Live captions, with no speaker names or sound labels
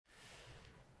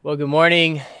Well, good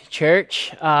morning,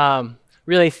 church.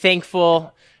 Really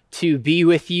thankful to be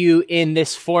with you in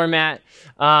this format.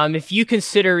 If you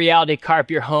consider Reality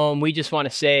Carp your home, we just want to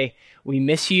say we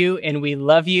miss you and we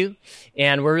love you.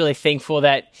 And we're really thankful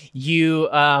that you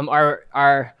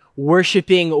are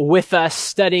worshiping with us,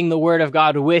 studying the Word of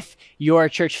God with your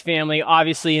church family.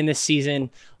 Obviously, in this season,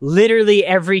 literally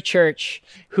every church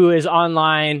who is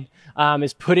online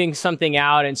is putting something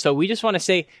out. And so we just want to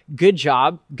say, good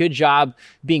job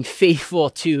being faithful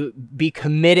to be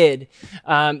committed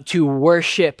to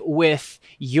worship with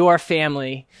your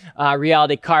family,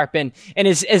 Reality Carp. And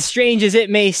as strange as it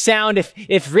may sound,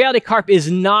 if Reality Carp is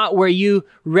not where you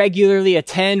regularly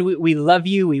attend, we love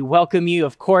you, we welcome you.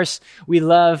 Of course, we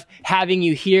love having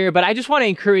you here. But I just want to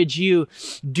encourage you,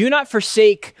 do not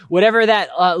forsake whatever that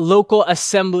local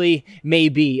assembly may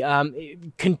be.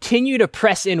 Continue to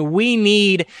press in. We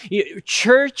need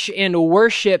church, and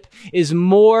worship is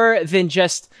more than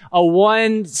just a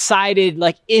one-sided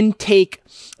intake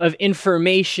of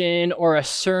information or a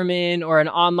sermon or an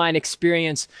online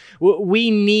experience.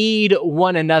 We need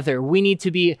one another. We need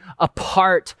to be a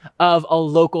part of a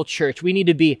local church. We need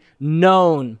to be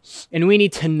known, and we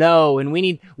need to know, and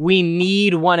we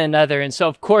need one another. And so,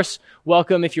 of course,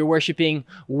 welcome if you're worshiping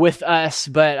with us,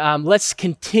 but let's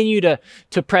continue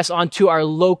to press on to our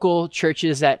local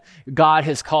churches that God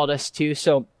has called us to.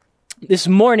 So this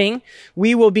morning,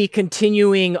 we will be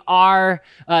continuing our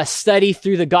study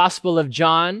through the Gospel of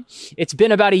John. It's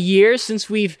been about a year since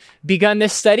we've begun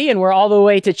this study, and we're all the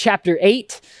way to chapter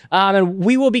 8. And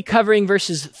we will be covering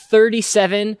verses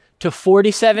 37 to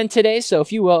 47 today. So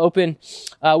if you will open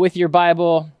with your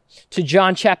Bible to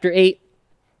John chapter 8,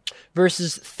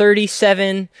 verses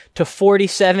 37 to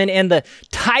 47. And the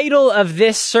title of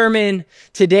this sermon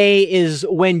today is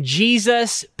When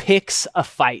Jesus Picks a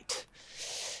Fight.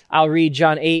 I'll read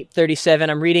John 8:37.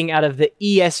 I'm reading out of the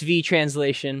ESV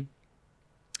translation.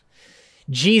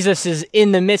 Jesus is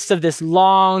in the midst of this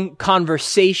long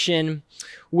conversation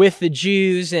with the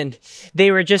Jews, and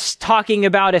they were just talking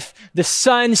about if the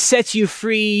Son sets you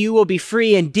free, you will be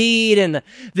free indeed. And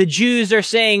the Jews are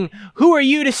saying, who are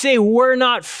you to say we're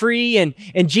not free?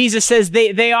 And Jesus says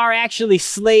they are actually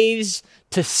slaves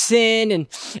to sin.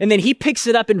 And then he picks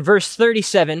it up in verse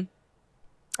 37,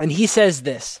 and he says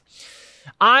this,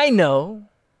 I know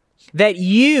that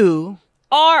you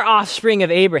are offspring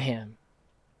of Abraham,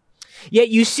 yet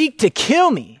you seek to kill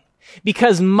me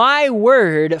because my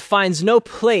word finds no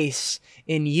place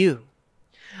in you.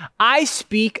 I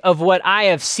speak of what I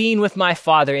have seen with my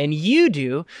father, and you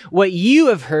do what you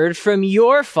have heard from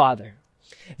your father.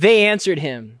 They answered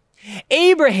him,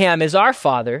 Abraham is our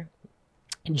father.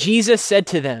 Jesus said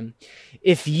to them,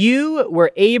 if you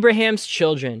were Abraham's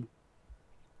children,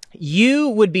 you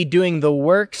would be doing the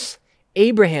works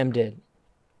Abraham did.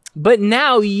 But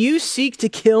now you seek to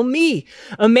kill me,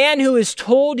 a man who has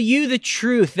told you the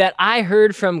truth that I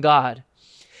heard from God.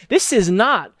 This is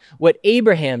not what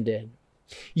Abraham did.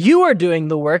 You are doing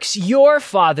the works your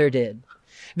father did.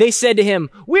 They said to him,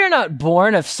 we are not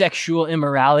born of sexual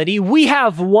immorality. We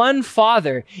have one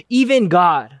Father, even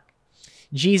God.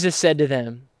 Jesus said to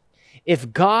them,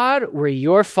 if God were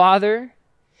your Father,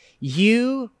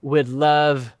 you would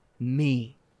love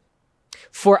me.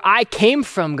 For I came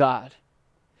from God,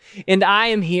 and I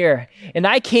am here, and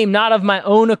I came not of my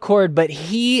own accord, but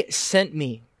he sent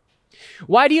me.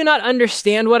 Why do you not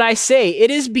understand what I say?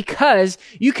 It is because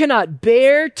you cannot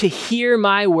bear to hear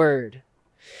my word.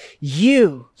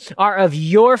 You are of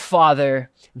your father,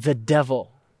 the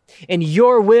devil, and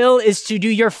your will is to do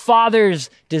your father's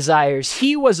desires.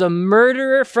 He was a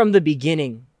murderer from the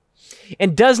beginning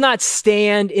and does not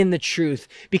stand in the truth,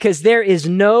 because there is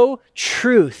no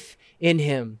truth in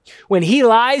him. When he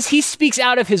lies, he speaks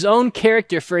out of his own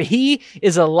character, for he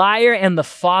is a liar and the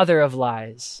father of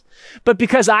lies. But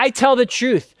because I tell the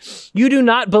truth, you do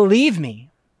not believe me.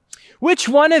 Which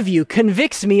one of you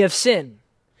convicts me of sin?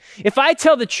 If I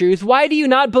tell the truth, why do you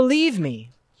not believe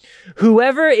me?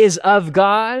 Whoever is of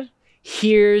God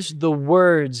hears the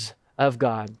words of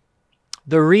God.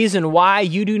 The reason why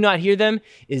you do not hear them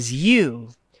is you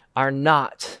are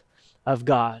not of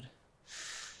God.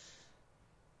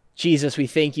 Jesus, we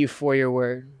thank you for your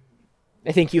word.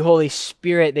 I thank you, Holy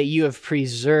Spirit, that you have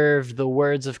preserved the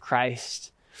words of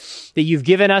Christ, that you've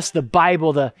given us the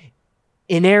Bible, the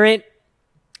inerrant,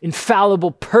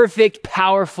 infallible, perfect,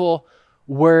 powerful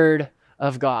word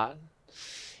of God.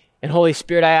 And Holy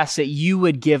Spirit, I ask that you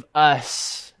would give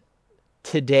us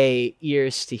today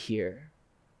ears to hear.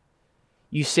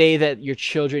 You say that your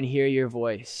children hear your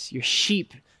voice. Your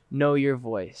sheep know your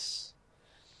voice.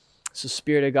 So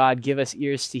Spirit of God, give us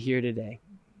ears to hear today.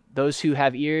 Those who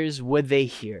have ears, would they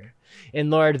hear? And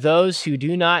Lord, those who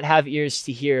do not have ears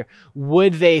to hear,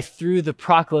 would they, through the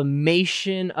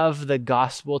proclamation of the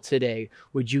gospel today,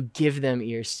 would you give them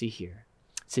ears to hear?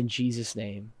 It's in Jesus'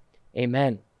 name.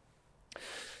 Amen.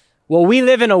 Well, we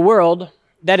live in a world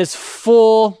that is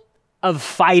full of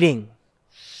fighting.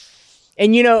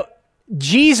 And you know,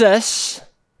 Jesus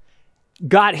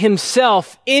got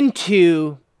himself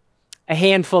into a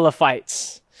handful of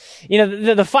fights. You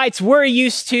know, the fights we're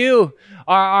used to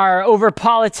are over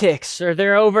politics, or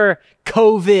they're over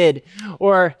COVID,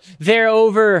 or they're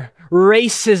over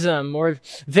racism, or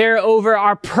they're over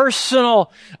our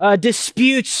personal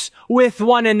disputes with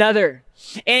one another.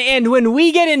 And when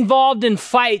we get involved in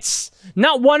fights,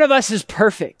 not one of us is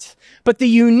perfect. But the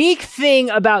unique thing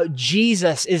about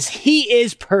Jesus is he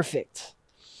is perfect.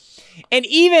 And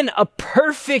even a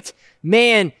perfect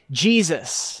man,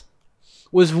 Jesus,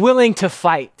 was willing to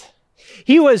fight.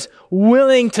 He was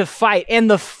willing to fight. And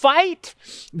the fight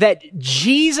that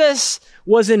Jesus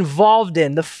was involved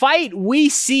in, the fight we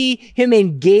see him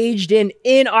engaged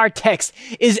in our text,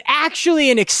 is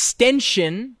actually an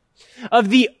extension of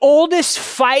the oldest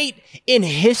fight in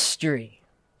history.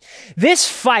 This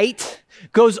fight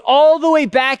goes all the way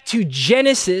back to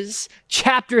Genesis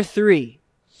chapter 3,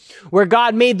 where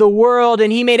God made the world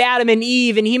and he made Adam and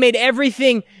Eve and he made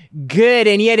everything good.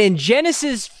 And yet in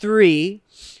Genesis 3,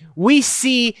 we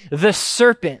see the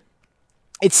serpent.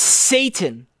 It's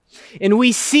Satan. And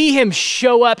we see him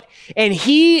show up and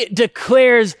he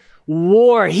declares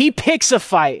war. He picks a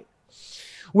fight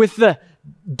with the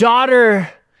daughter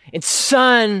and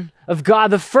son of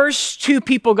God, the first two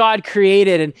people God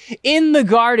created. And in the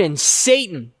garden,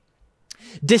 Satan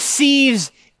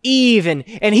deceives Eve and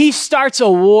he starts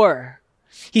a war.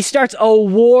 He starts a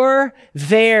war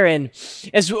there. And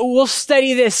as we'll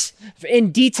study this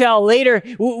in detail later,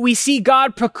 we see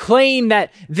God proclaim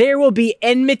that there will be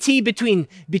enmity between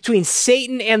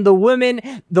Satan and the woman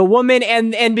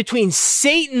and between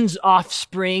Satan's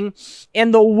offspring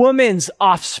and the woman's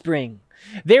offspring.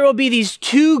 There will be these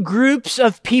two groups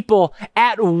of people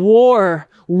at war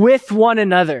with one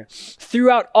another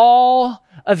throughout all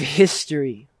of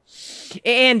history.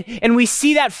 And we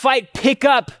see that fight pick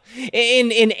up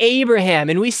in Abraham.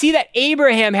 And we see that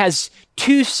Abraham has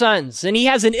two sons. And he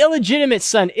has an illegitimate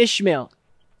son, Ishmael.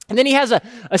 And then he has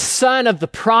a son of the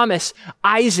promise,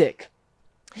 Isaac.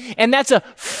 And that's a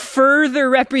further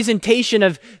representation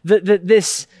of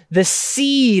the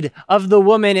seed of the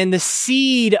woman and the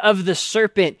seed of the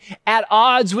serpent at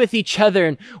odds with each other.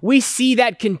 And we see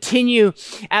that continue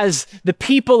as the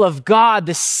people of God,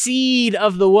 the seed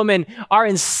of the woman, are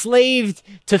enslaved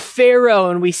to Pharaoh.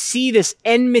 And we see this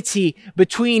enmity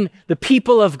between the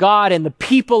people of God and the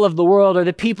people of the world, or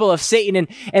the people of Satan.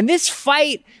 And this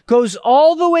fight goes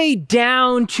all the way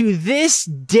down to this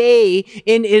day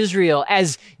in Israel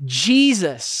as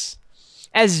Jesus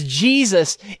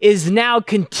is now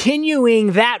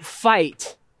continuing that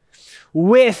fight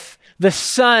with the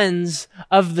sons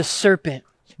of the serpent,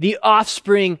 the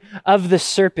offspring of the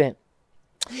serpent.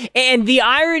 And the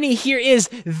irony here is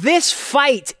this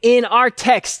fight in our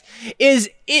text is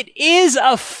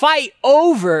a fight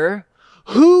over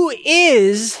who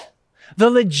is the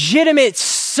legitimate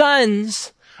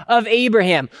sons of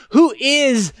Abraham, who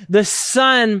is the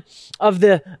son of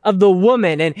the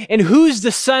woman, and who's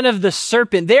the son of the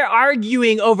serpent. They're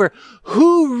arguing over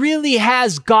who really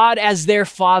has God as their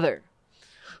father.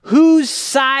 Whose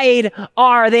side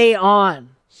are they on?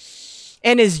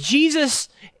 And as Jesus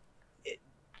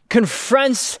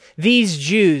confronts these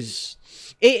Jews,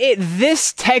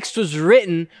 this text was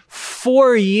written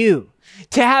for you,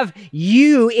 to have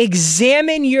you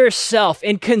examine yourself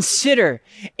and consider,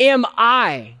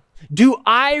 do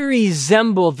I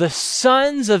resemble the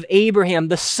sons of Abraham,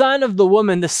 the son of the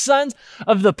woman, the sons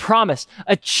of the promise,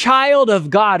 a child of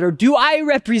God? Or do I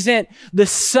represent the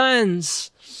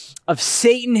sons of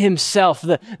Satan himself,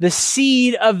 the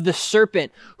seed of the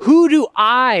serpent? Who do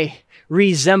I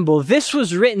resemble? This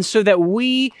was written so that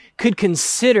we could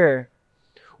consider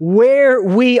where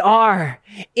we are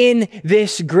in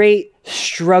this great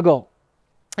struggle.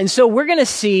 And so we're going to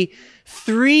see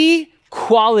three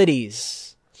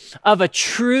qualities of a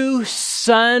true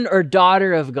son or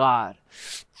daughter of God.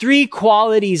 Three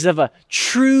qualities of a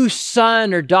true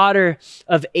son or daughter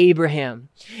of Abraham.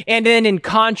 And then in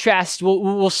contrast,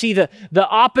 we'll see the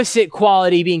opposite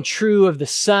quality being true of the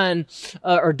son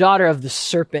or daughter of the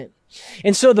serpent.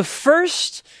 And so the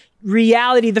first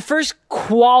reality, the first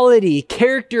quality,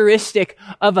 characteristic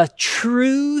of a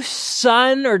true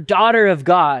son or daughter of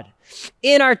God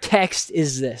in our text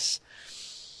is this.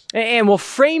 And we'll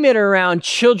frame it around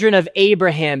children of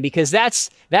Abraham because that's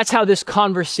how this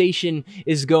conversation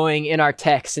is going in our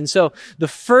text. And so the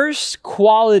first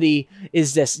quality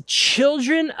is this: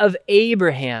 children of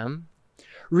Abraham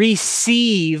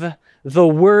receive the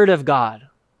word of God,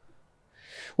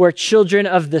 where children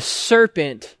of the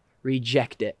serpent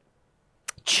reject it.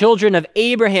 Children of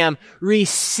Abraham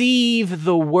receive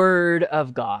the word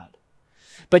of God,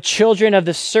 but children of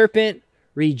the serpent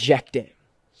reject it.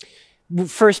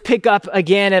 First, pick up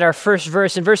again at our first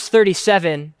verse. In verse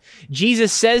 37,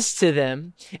 Jesus says to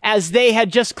them, as they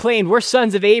had just claimed, we're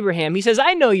sons of Abraham. He says,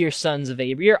 I know you're sons of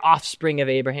Abraham, you're offspring of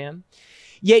Abraham.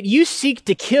 Yet you seek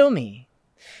to kill me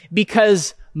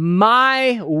because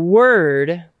my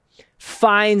word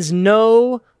finds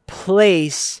no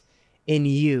place in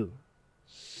you.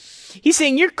 He's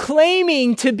saying, you're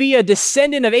claiming to be a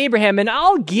descendant of Abraham, and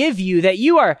I'll give you that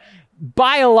you are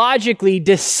biologically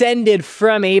descended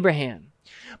from Abraham.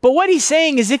 But what he's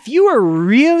saying is, if you are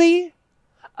really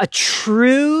a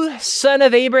true son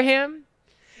of Abraham,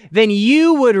 then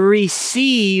you would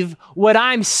receive what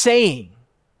I'm saying.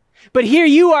 But here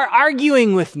you are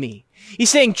arguing with me.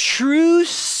 He's saying true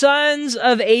sons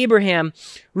of Abraham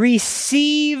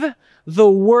receive the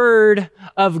word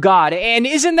of God. And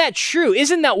isn't that true?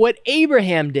 Isn't that what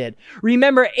Abraham did?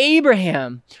 Remember,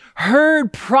 Abraham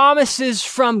heard promises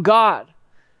from God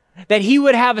that he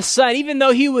would have a son, even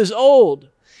though he was old.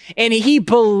 And he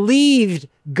believed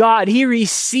God. He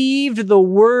received the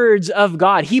words of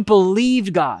God. He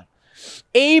believed God.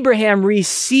 Abraham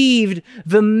received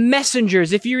the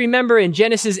messengers. If you remember in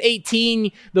Genesis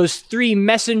 18, those three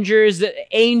messengers, the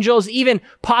angels, even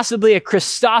possibly a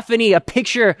Christophany, a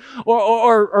picture,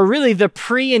 or really the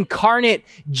pre-incarnate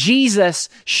Jesus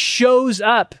shows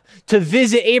up to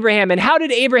visit Abraham. And how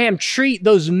did Abraham treat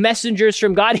those messengers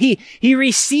from God? He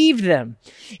received them.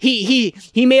 He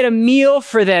made a meal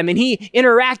for them, and he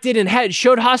interacted and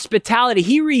showed hospitality.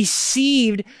 He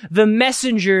received the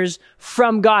messengers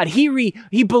from God.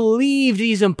 He believed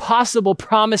these impossible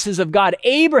promises of God.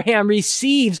 Abraham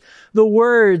receives the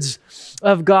words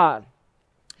of God.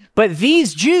 But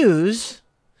these Jews,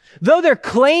 though they're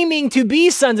claiming to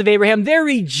be sons of Abraham, they're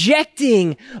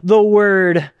rejecting the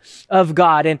word of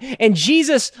God. And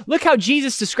Jesus, look how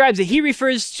Jesus describes it. He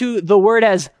refers to the word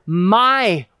as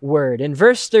my word. In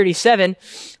verse 37,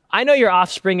 I know you're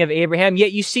offspring of Abraham,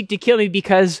 yet you seek to kill me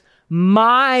because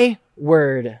my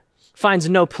word finds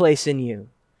no place in you.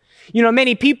 You know,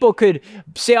 many people could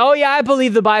say, oh yeah, I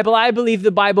believe the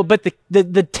Bible, but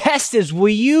the test is, will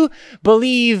you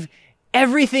believe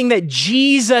everything that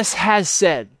Jesus has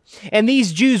said? And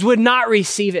these Jews would not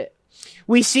receive it.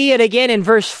 We see it again in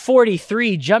verse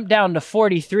 43. Jump down to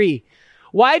 43.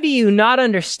 Why do you not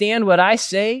understand what I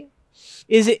say?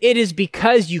 It is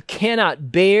because you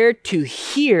cannot bear to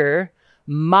hear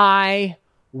my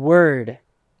word.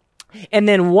 And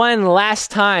then one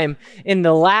last time in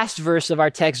the last verse of our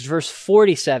text, verse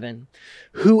 47,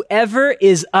 whoever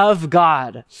is of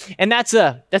God. And that's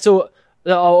an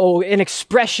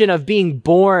expression of being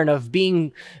born, of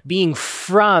being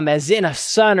from, as in a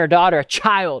son or daughter, a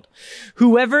child.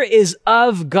 Whoever is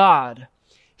of God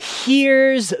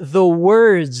hears the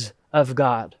words of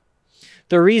God.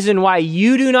 The reason why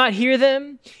you do not hear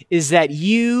them is that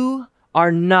you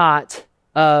are not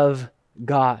of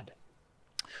God.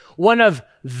 One of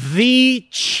the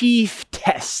chief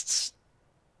tests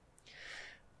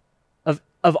of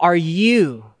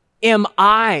am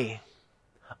I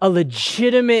a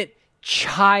legitimate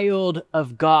child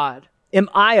of God? Am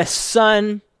I a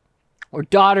son or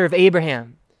daughter of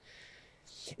Abraham?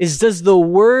 Does the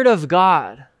word of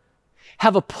God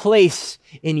have a place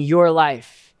in your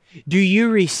life? Do you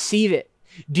receive it?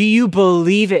 Do you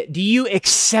believe it? Do you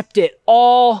accept it?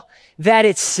 All that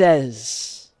it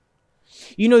says.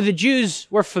 You know, the Jews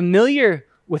were familiar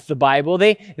with the Bible.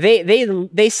 They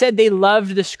said they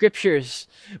loved the scriptures,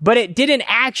 but it didn't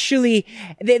actually,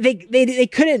 they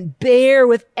couldn't bear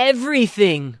with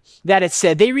everything that it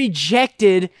said. They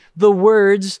rejected the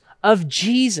words of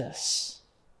Jesus.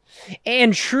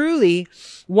 And truly,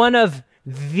 one of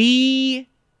the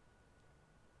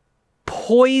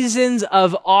poisons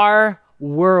of our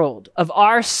world, of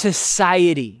our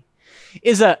society,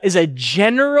 is a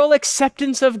general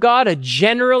acceptance of God, a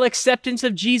general acceptance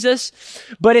of Jesus,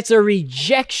 but it's a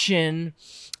rejection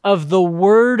of the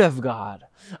word of God,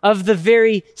 of the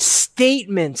very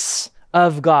statements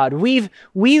of God. We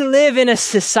live in a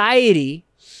society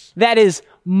that is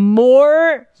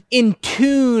more in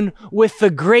tune with the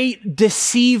great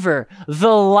deceiver, the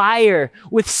liar,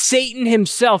 with Satan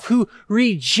himself, who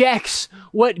rejects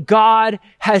what God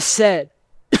has said.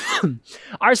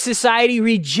 Our society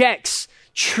rejects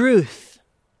truth.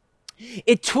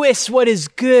 It twists what is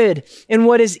good and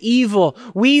what is evil.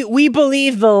 We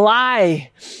believe the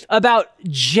lie about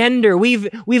gender.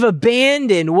 We've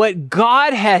abandoned what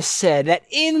God has said, that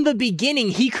in the beginning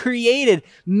he created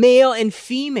male and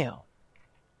female.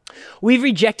 We've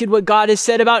rejected what God has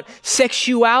said about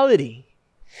sexuality.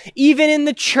 Even in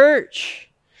the church,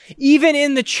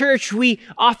 we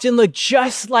often look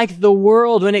just like the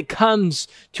world when it comes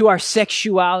to our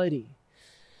sexuality.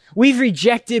 We've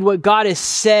rejected what God has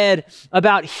said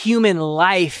about human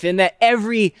life, and that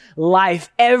every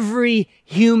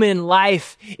human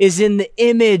life is in the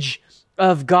image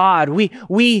of God.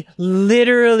 We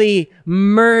literally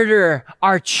murder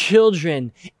our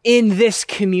children in this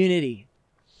community.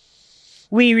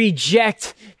 We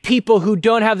reject people who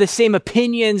don't have the same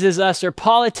opinions as us, or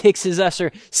politics as us,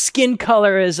 or skin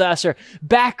color as us, or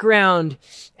background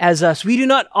as us. We do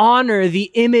not honor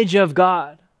the image of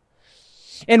God.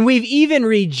 And we've even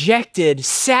rejected,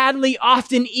 sadly,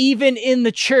 often even in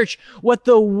the church, what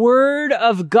the Word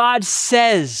of God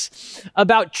says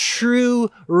about true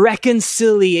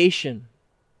reconciliation.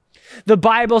 The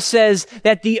Bible says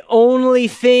that the only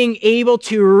thing able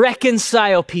to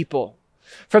reconcile people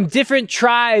from different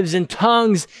tribes and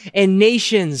tongues and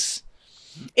nations,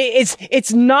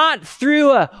 it's not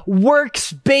through a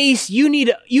works-based,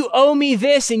 you owe me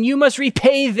this and you must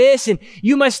repay this and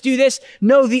you must do this.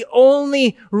 No, the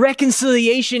only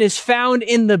reconciliation is found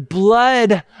in the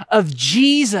blood of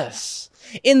Jesus,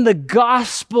 in the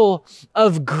gospel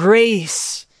of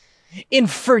grace, in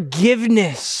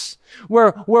forgiveness,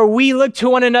 where we look to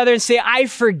one another and say, I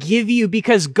forgive you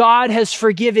because God has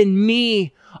forgiven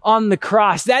me on the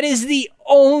cross. That is the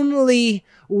only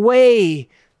way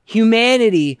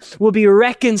humanity will be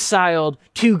reconciled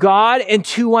to God and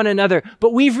to one another.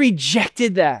 But we've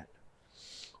rejected that.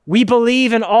 We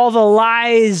believe in all the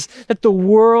lies that the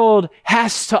world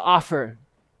has to offer.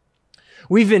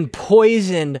 We've been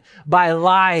poisoned by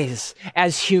lies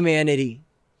as humanity.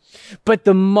 But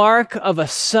the mark of a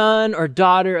son or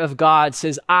daughter of God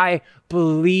says, I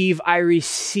believe, I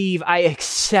receive, I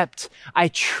accept, I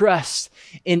trust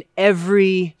in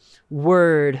every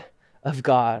word of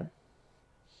God.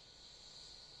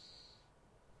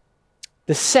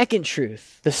 The second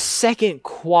truth, the second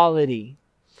quality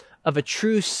of a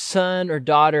true son or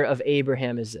daughter of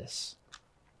Abraham is this.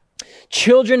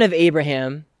 Children of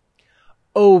Abraham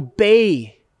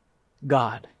obey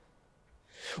God,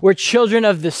 where children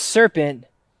of the serpent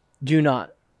do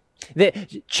not.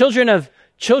 The children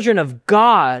of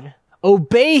God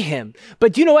obey him.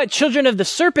 But do you know what? Children of the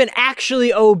serpent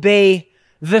actually obey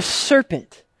the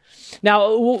serpent.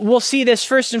 Now, we'll see this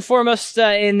first and foremost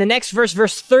in the next verse,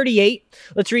 verse 38.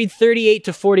 Let's read 38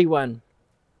 to 41.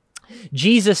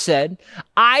 Jesus said,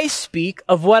 I speak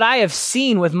of what I have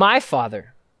seen with my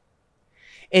Father,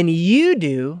 and you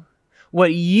do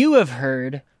what you have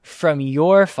heard from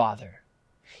your father.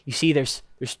 You see, there's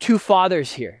two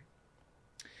fathers here.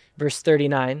 Verse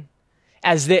 39,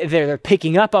 as they're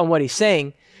picking up on what he's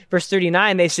saying, verse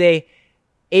 39, they say,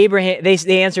 Abraham.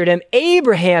 They answered him,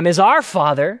 Abraham is our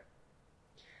father.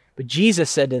 But Jesus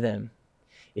said to them,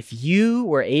 if you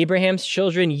were Abraham's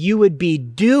children, you would be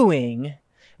doing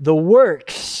the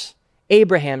works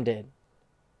Abraham did.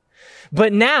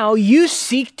 But now you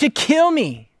seek to kill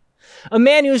me, a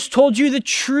man who has told you the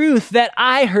truth that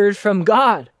I heard from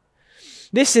God.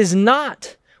 This is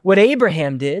not what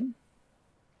Abraham did.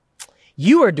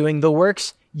 You are doing the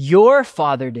works your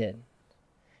father did.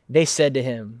 They said to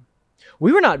him,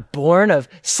 we were not born of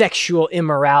sexual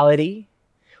immorality.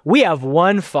 We have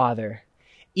one Father,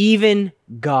 even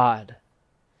God.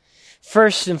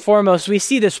 First and foremost, we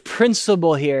see this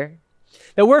principle here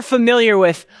that we're familiar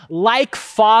with, like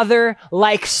father,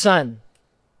 like son.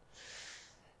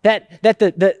 That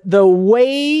the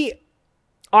way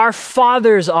our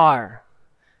fathers are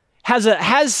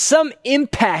has some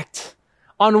impact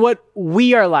on what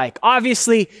we are like.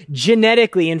 Obviously,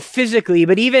 genetically and physically,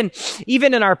 but even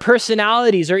in our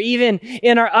personalities or even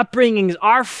in our upbringings,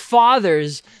 our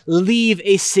fathers leave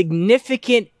a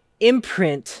significant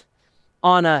imprint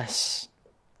on us.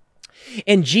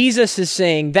 And Jesus is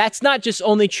saying that's not just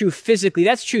only true physically,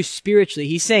 that's true spiritually.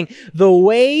 He's saying the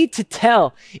way to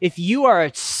tell if you are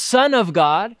a son of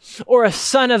God or a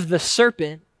son of the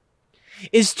serpent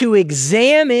is to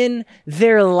examine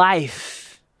their life.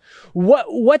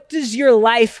 What does your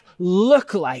life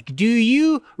look like? Do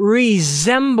you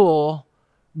resemble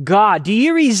God? Do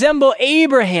you resemble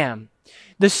Abraham,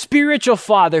 the spiritual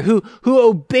father who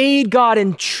obeyed God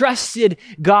and trusted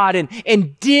God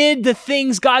and did the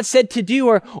things God said to do?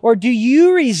 Or do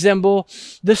you resemble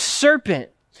the serpent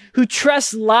who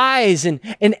trusts lies and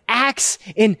acts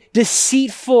in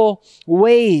deceitful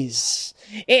ways.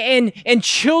 And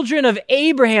children of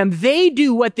Abraham, they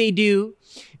do what they do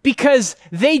because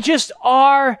they just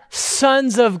are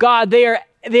sons of God. They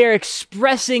are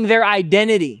expressing their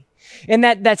identity. And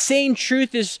that same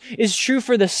truth is true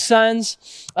for the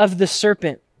sons of the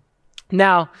serpent.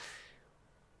 Now,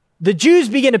 the Jews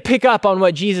begin to pick up on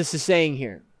what Jesus is saying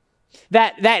here.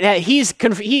 That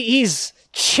he's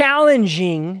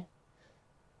challenging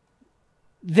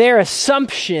their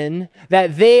assumption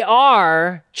that they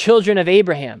are children of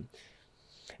Abraham.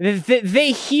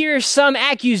 They hear some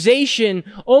accusation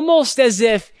almost as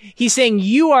if he's saying,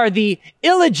 you are the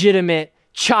illegitimate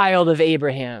child of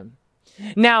Abraham.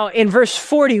 Now, in verse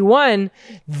 41,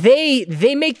 they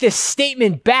make this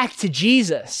statement back to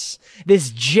Jesus,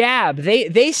 this jab.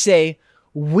 They say,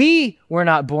 we were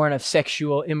not born of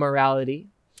sexual immorality.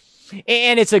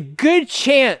 And it's a good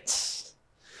chance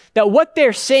that what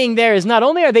they're saying there is not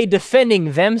only are they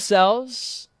defending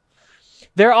themselves,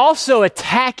 they're also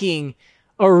attacking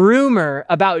a rumor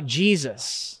about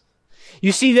Jesus.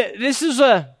 You see, that this is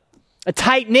a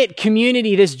tight-knit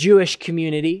community, this Jewish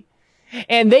community,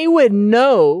 and they would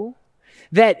know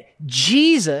that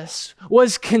Jesus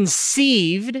was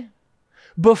conceived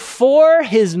before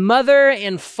his mother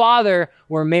and father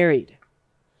were married.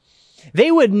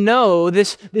 They would know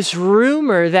this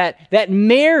rumor that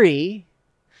Mary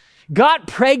got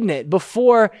pregnant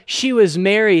before she was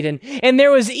married. And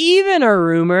there was even a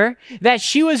rumor that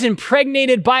she was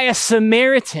impregnated by a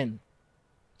Samaritan,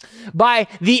 by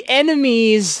the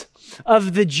enemies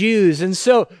of the Jews. And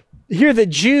so here the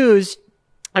Jews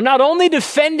are not only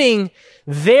defending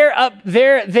their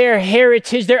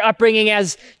heritage, their upbringing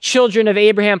as children of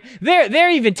Abraham,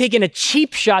 they're even taking a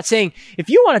cheap shot saying, if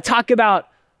you want to talk about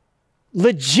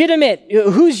legitimate,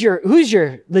 who's your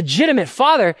legitimate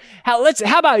father? How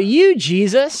about you,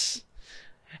 Jesus?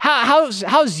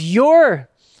 How's your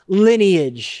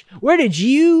lineage? Where did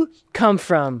you come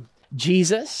from,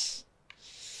 Jesus?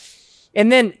 And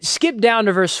then skip down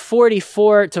to verse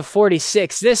 44 to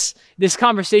 46. This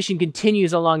conversation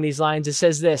continues along these lines. It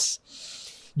says this: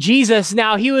 Jesus,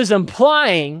 now he was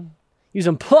implying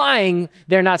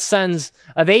they're not sons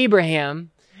of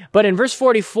Abraham. But in verse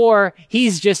 44,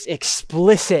 he's just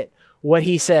explicit what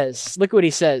he says. Look what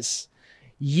he says.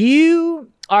 You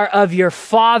are of your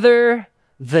father,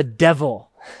 the devil,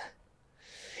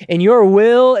 and your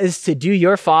will is to do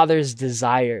your father's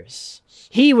desires.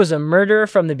 He was a murderer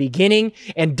from the beginning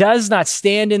and does not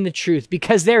stand in the truth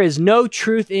because there is no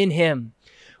truth in him.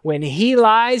 When he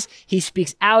lies, he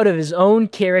speaks out of his own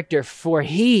character, for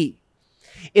he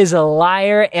is a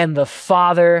liar and the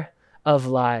father of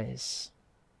lies.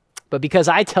 But because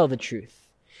I tell the truth,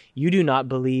 you do not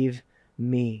believe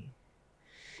me.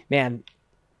 Man,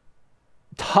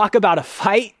 talk about a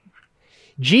fight.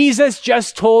 Jesus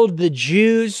just told the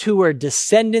Jews who were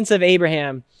descendants of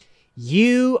Abraham,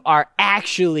 you are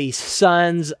actually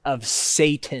sons of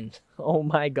Satan. Oh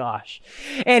my gosh.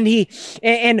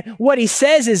 And what he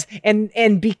says is,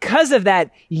 and because of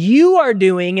that, you are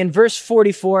doing, in verse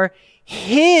 44,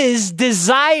 his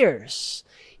desires.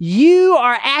 You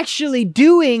are actually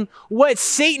doing what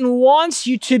Satan wants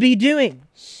you to be doing.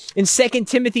 In 2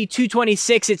 Timothy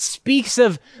 2:26, it speaks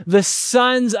of the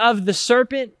sons of the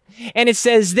serpent, and it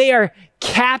says they are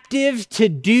captive to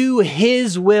do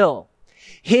his will,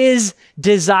 his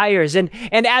desires. And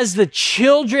as the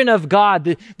children of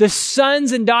God, the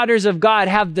sons and daughters of God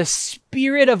have the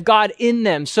Spirit of God in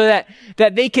them so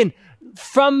that they can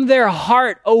from their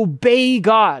heart obey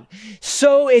God.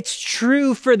 So it's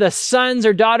true for the sons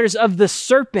or daughters of the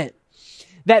serpent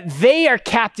that they are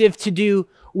captive to do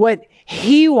what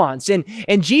he wants. And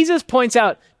Jesus points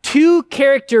out two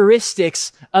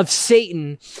characteristics of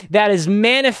Satan that is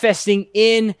manifesting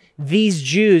in these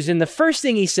Jews. And the first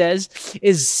thing he says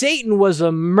is Satan was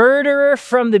a murderer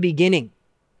from the beginning.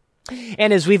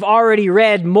 And as we've already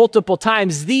read multiple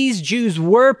times, these Jews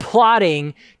were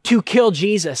plotting to kill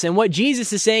Jesus. And what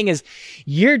Jesus is saying is,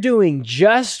 you're doing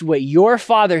just what your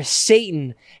father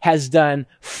Satan has done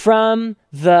from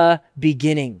the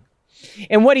beginning.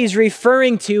 And what he's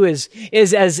referring to is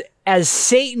as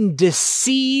Satan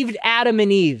deceived Adam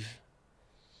and Eve.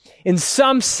 In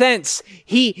some sense,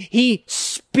 he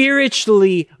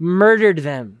spiritually murdered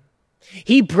them.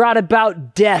 He brought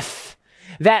about death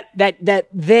that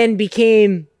then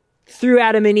became, through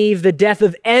Adam and Eve, the death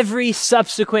of every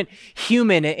subsequent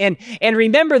human. And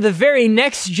remember, the very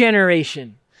next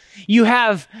generation, You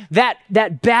have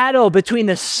that battle between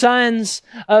the sons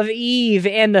of Eve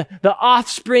and the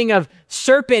offspring of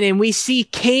serpent. And we see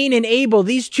Cain and Abel,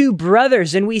 these two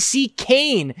brothers, and we see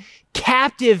Cain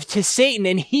captive to Satan,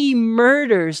 and he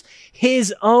murders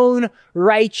his own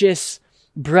righteous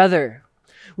brother.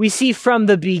 We see from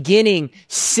the beginning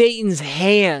Satan's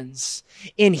hands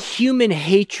in human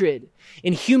hatred,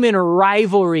 in human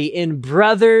rivalry, in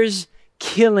brothers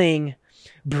killing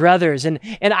brothers. And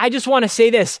I just want to say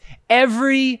this: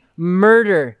 every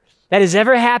murder that has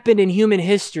ever happened in human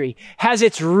history has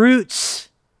its roots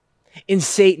in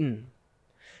Satan.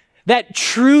 That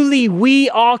truly we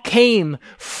all came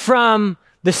from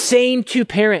the same two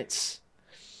parents.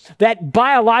 That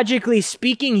biologically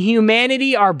speaking,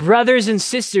 humanity are brothers and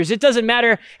sisters. It doesn't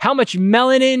matter how much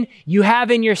melanin you have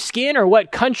in your skin or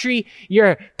what country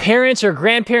your parents or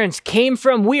grandparents came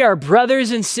from. We are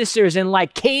brothers and sisters. And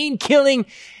like Cain killing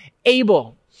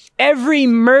Abel, every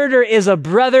murder is a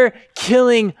brother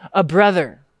killing a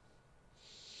brother.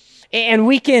 And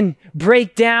we can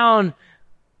break down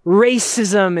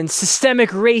racism and systemic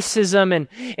racism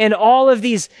and all of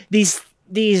these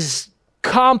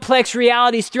complex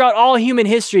realities throughout all human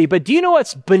history. But do you know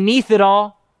what's beneath it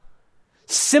all?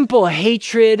 Simple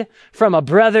hatred from a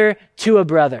brother to a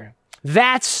brother.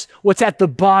 That's what's at the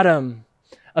bottom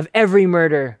of every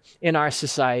murder in our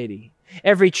society.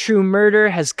 Every true murder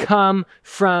has come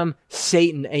from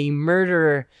Satan, a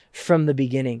murderer from the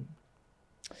beginning.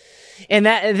 And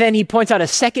then he points out a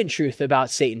second truth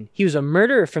about Satan. He was a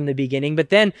murderer from the beginning,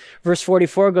 but then verse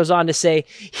 44 goes on to say,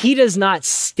 he does not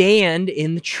stand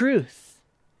in the truth,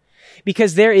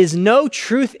 because there is no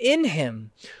truth in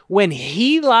him. When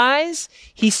he lies,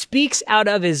 he speaks out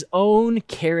of his own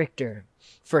character,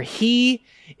 for he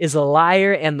is a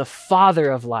liar and the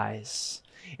father of lies.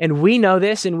 And we know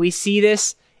this and we see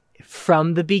this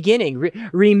from the beginning.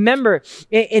 Remember,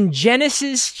 in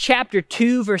Genesis chapter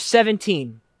 2, verse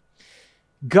 17,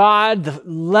 God, the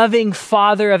loving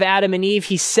father of Adam and Eve,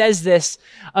 he says this: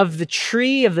 of the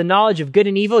tree of the knowledge of good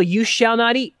and evil, you shall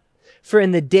not eat, for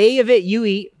in the day of it you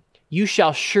eat, you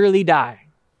shall surely die.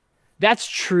 That's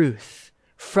truth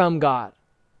from God.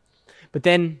 But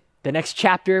then the next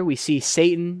chapter, we see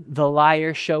Satan, the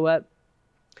liar, show up.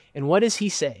 And what does he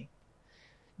say?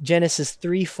 Genesis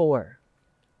 3:4.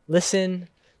 Listen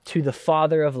to the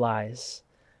father of lies.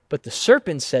 But the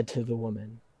serpent said to the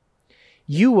woman,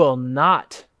 you will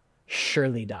not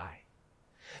surely die.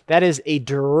 That is a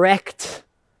direct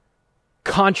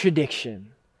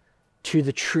contradiction to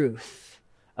the truth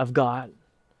of God.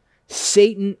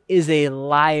 Satan is a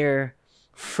liar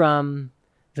from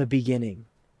the beginning.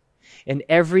 And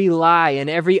every lie and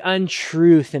every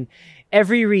untruth and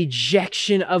every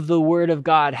rejection of the word of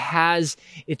God has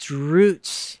its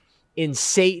roots in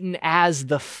Satan as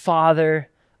the father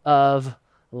of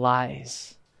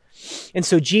lies. And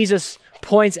so Jesus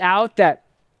points out that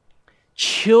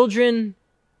children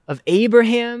of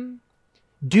Abraham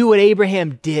do what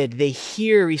Abraham did. They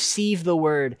hear, receive the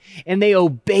word, and they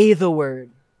obey the word.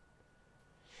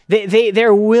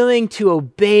 They're willing to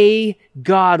obey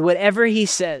God, whatever he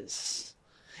says.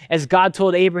 As God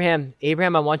told Abraham,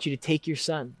 Abraham, I want you to take your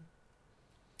son,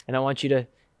 and I want you to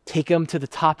take him to the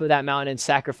top of that mountain and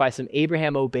sacrifice him.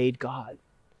 Abraham obeyed God.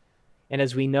 And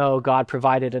as we know, God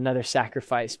provided another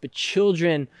sacrifice. But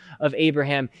children of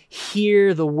Abraham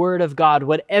hear the word of God,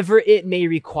 whatever it may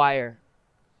require.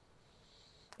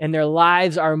 And their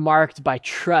lives are marked by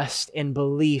trust and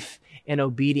belief and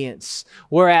obedience.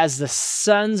 Whereas the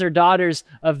sons or daughters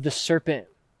of the serpent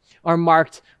are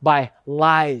marked by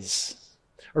lies,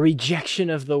 a rejection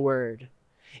of the word,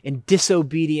 and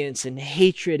disobedience and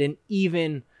hatred and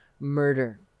even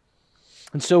murder.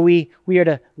 And so we are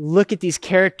to look at these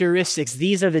characteristics.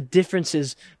 These are the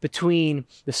differences between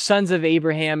the sons of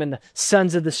Abraham and the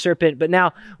sons of the serpent. But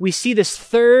now we see this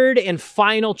third and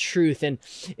final truth.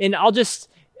 And I'll just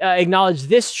acknowledge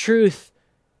this truth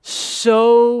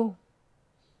so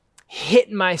hit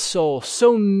my soul,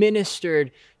 so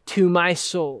ministered to my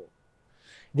soul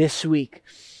this week.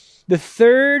 The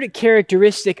third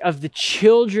characteristic of the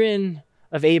children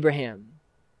of Abraham,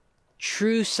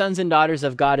 true sons and daughters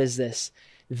of God, is this: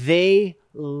 they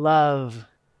love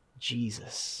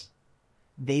Jesus.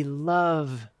 They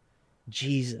love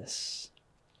Jesus.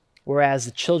 Whereas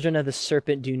the children of the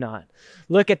serpent do not.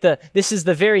 Look at this is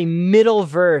the very middle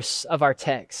verse of our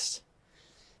text.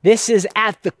 This is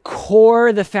at the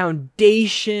core, the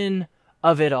foundation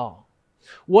of it all.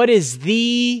 What is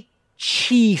the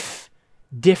chief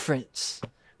difference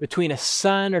between a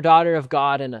son or daughter of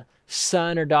God and a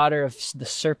son or daughter of the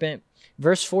serpent?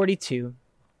 Verse 42,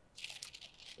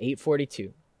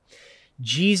 8:42.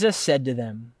 Jesus said to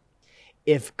them,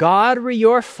 if God were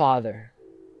your father,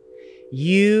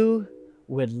 you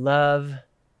would love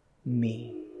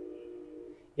me.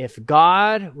 If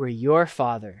God were your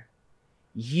father,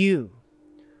 you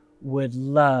would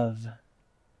love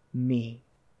me.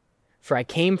 For I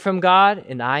came from God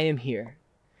and I am here.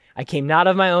 I came not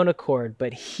of my own accord,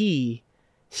 but he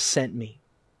sent me.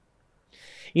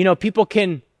 You know,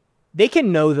 they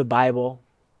can know the Bible,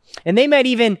 and they might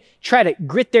even try to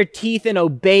grit their teeth and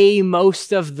obey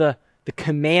most of the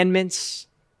commandments,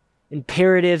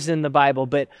 imperatives in the Bible,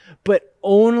 but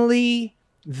only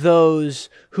those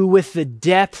who with the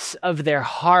depths of their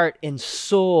heart and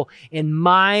soul and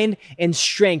mind and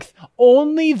strength,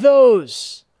 only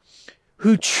those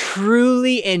who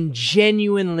truly and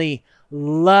genuinely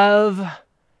love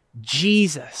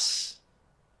Jesus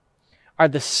are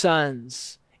the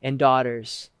sons and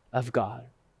daughters of God.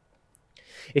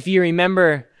 If you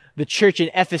remember the church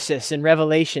in Ephesus in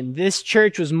Revelation, this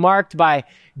church was marked by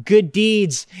good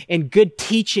deeds and good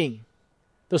teaching,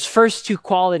 those first two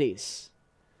qualities.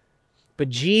 But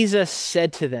Jesus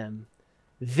said to them,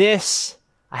 "This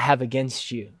I have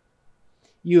against you.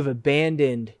 You have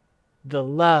abandoned the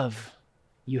love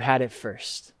you had at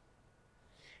first."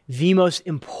 The most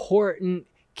important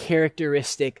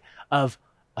characteristic of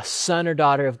a son or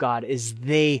daughter of God is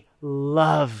they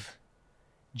love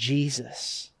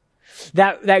Jesus.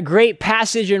 That great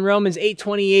passage in Romans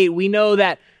 8:28, we know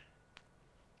that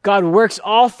God works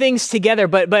all things together,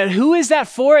 but who is that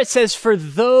for? It says, for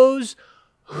those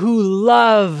who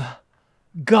love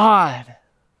God.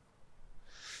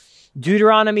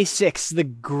 Deuteronomy 6,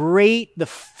 the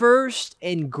first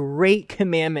and great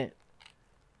commandment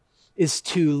is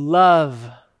to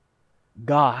love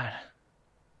God.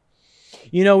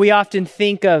 You know, we often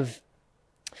think of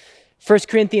 1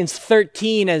 Corinthians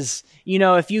 13 as, you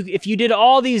know, if you did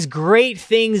all these great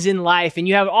things in life and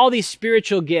you have all these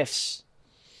spiritual gifts,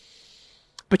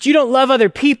 but you don't love other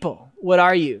people, what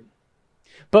are you?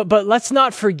 But let's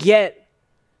not forget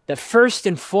that first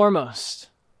and foremost,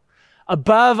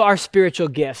 above our spiritual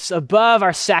gifts, above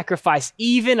our sacrifice,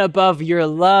 even above your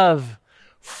love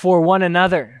for one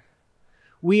another,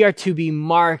 we are to be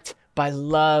marked by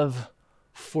love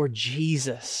for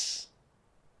Jesus.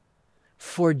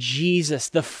 For Jesus.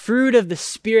 The fruit of the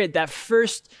Spirit, that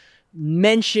first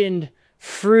mentioned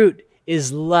fruit,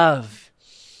 is love.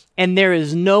 And there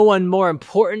is no one more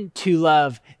important to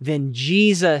love than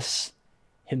Jesus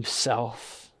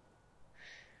himself.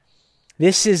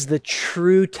 This is the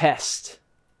true test.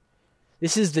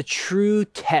 This is the true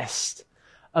test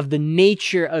of the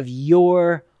nature of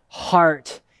your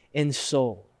heart and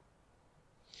soul.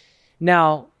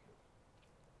 Now,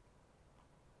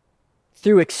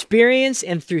 through experience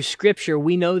and through Scripture,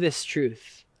 we know this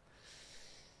truth,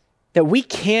 that we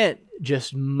can't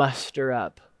just muster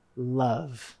up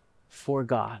love for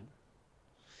God.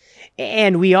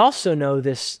 And we also know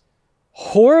this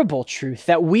horrible truth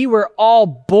that we were all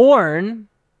born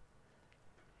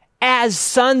as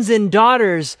sons and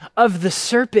daughters of the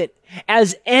serpent,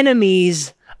 as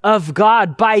enemies of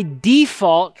God. By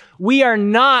default, we are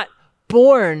not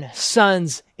born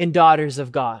sons and daughters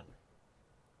of God.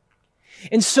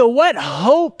 And so what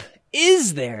hope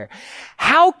is there?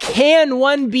 How can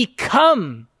one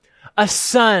become a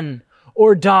son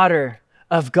or daughter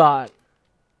of God?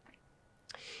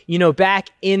 You know, back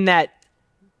in that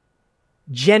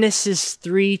Genesis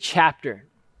 3 chapter,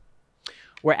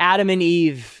 where Adam and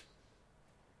Eve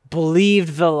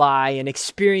believed the lie and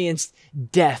experienced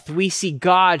death, we see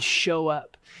God show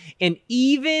up. And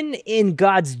even in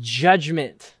God's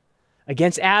judgment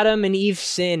against Adam and Eve's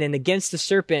sin and against the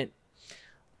serpent,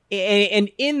 and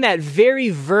in that very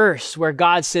verse where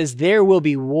God says there will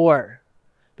be war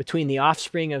between the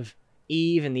offspring of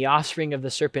Eve and the offspring of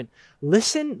the serpent,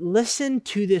 listen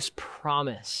to this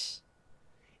promise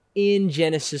in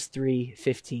Genesis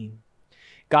 3:15.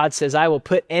 God says, "I will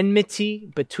put enmity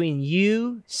between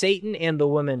you, Satan, and the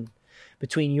woman,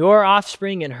 between your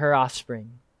offspring and her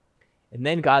offspring." And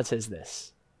then God says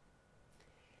this,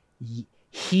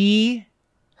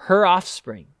 her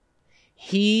offspring,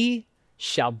 he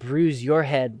shall bruise your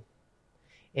head,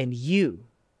 and you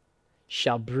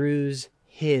shall bruise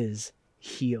his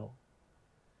heel.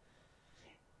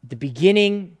 At the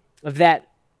beginning of that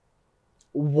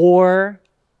war,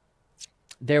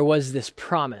 there was this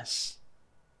promise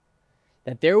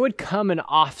that there would come an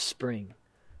offspring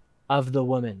of the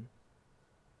woman,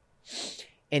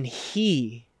 and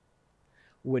he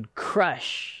would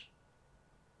crush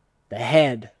the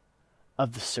head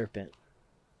of the serpent.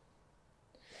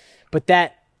 But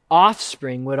that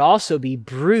offspring would also be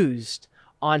bruised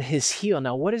on his heel.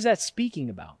 Now, what is that speaking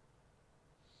about?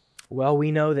 Well,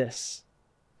 we know this,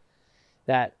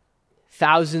 that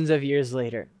thousands of years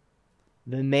later,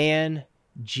 the man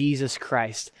Jesus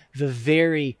Christ, the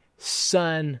very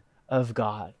Son of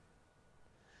God,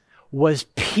 was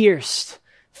pierced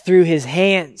through his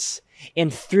hands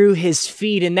and through his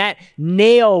feet, and that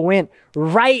nail went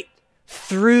right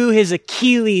through his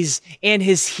Achilles and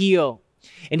his heel,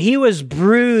 and he was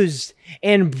bruised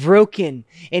and broken,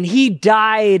 and he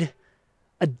died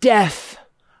a death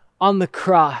on the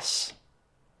cross.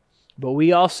 But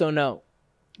we also know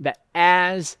that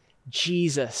as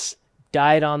Jesus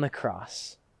died on the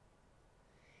cross,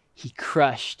 he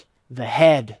crushed the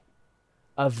head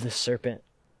of the serpent.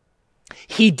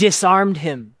 He disarmed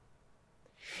him.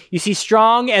 You see,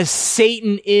 strong as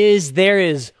Satan is, there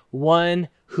is one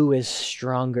who is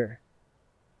stronger.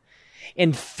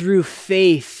 And through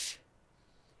faith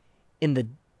in the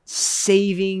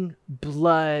saving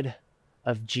blood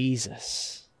of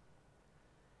Jesus,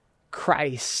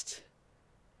 Christ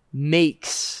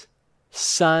makes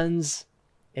sons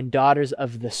and daughters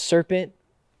of the serpent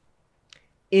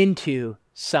into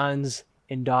sons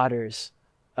and daughters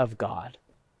of God.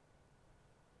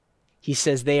 He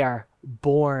says they are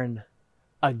born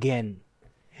again.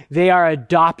 They are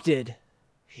adopted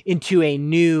into a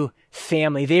new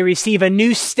family. They receive a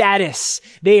new status.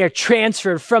 They are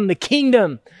transferred from the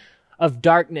kingdom of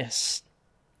darkness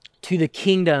to the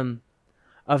kingdom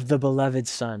of the beloved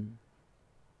Son.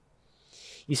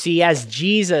 You see, as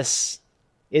Jesus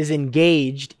is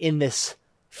engaged in this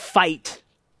fight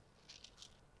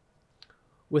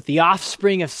with the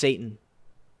offspring of Satan,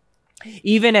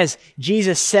 even as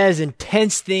Jesus says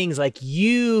intense things like,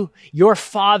 your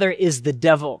father is the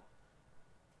devil.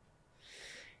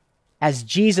 As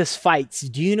Jesus fights,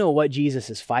 do you know what Jesus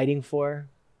is fighting for?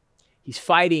 He's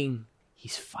fighting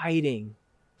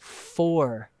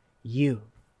for you.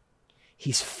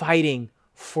 He's fighting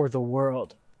for the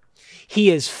world.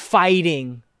 He is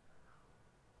fighting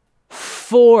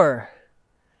for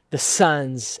the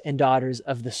sons and daughters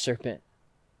of the serpent,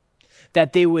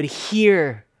 that they would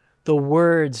hear the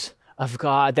words of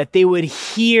God, that they would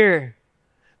hear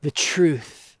the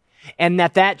truth, and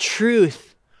that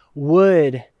truth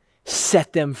would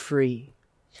set them free.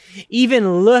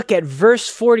 Even look at verse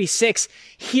 46.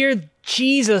 Hear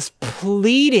Jesus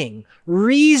pleading,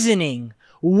 reasoning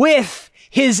with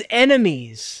his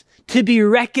enemies to be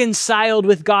reconciled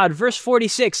with God. Verse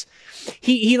 46,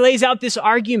 he lays out this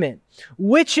argument.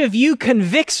 Which of you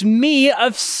convicts me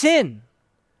of sin?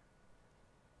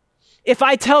 If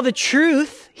I tell the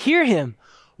truth, hear him.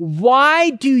 Why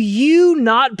do you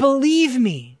not believe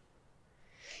me?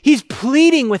 He's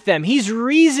pleading with them. He's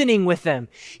reasoning with them.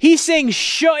 He's saying,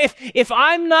 if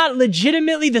I'm not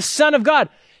legitimately the Son of God,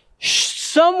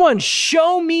 someone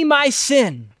show me my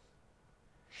sin.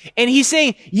 And he's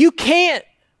saying, you can't.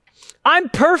 I'm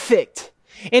perfect.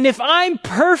 And if I'm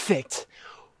perfect,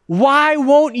 why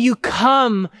won't you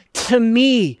come to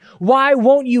me? Why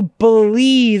won't you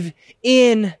believe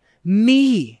in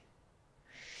me?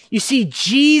 You see,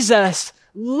 Jesus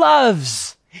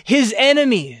loves his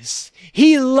enemies.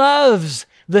 He loves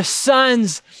the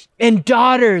sons and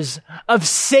daughters of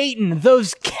Satan,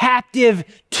 those captive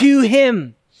to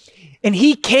him. And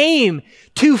he came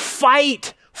to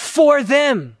fight for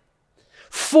them.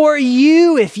 For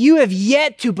you, if you have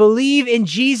yet to believe in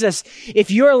Jesus,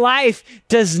 if your life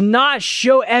does not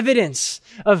show evidence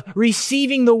of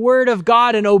receiving the word of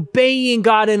God and obeying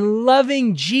God and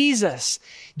loving Jesus,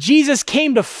 Jesus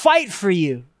came to fight for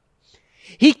you.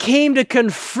 He came to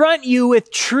confront you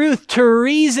with truth, to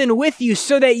reason with you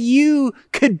so that you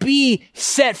could be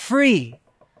set free.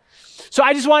 So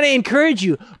I just want to encourage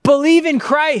you, believe in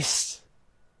Christ.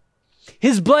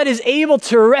 His blood is able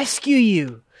to rescue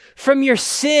you from your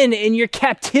sin and your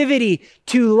captivity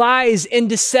to lies and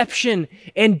deception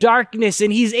and darkness.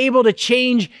 And he's able to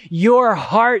change your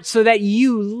heart so that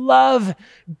you love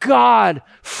God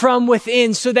from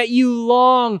within, so that you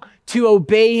long to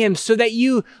obey him, so that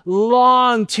you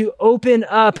long to open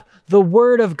up the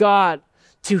word of God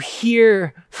to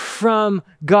hear from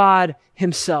God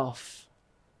himself.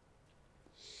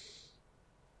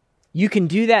 You can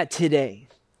do that today.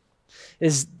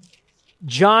 As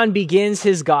John begins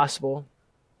his gospel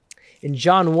in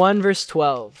John 1 verse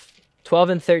 12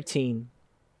 and 13.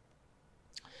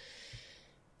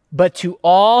 But to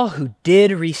all who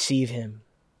did receive him,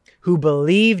 who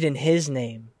believed in his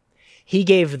name, he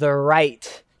gave the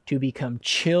right to become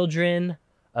children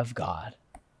of God.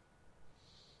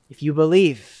 If you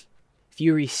believe, if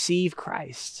you receive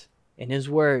Christ and his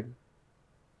word,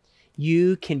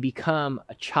 you can become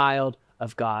a child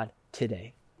of God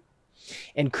today.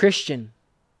 And Christian,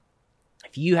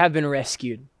 if you have been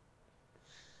rescued,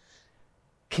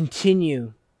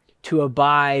 continue to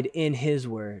abide in his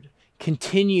word.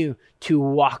 Continue to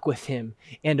walk with him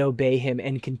and obey him,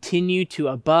 and continue to,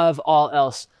 above all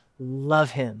else,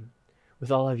 love him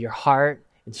with all of your heart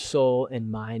and soul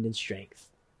and mind and strength.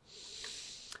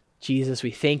 Jesus,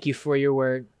 we thank you for your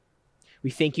word. We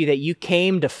thank you that you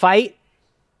came to fight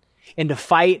and to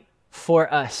fight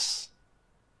for us,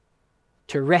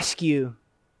 to rescue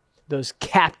those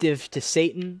captive to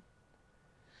Satan,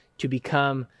 to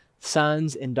become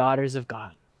sons and daughters of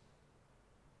God.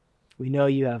 We know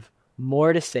you have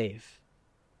more to save,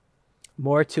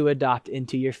 more to adopt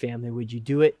into your family. Would you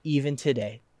do it even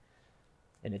today?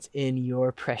 And it's in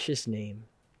your precious name.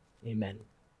 Amen.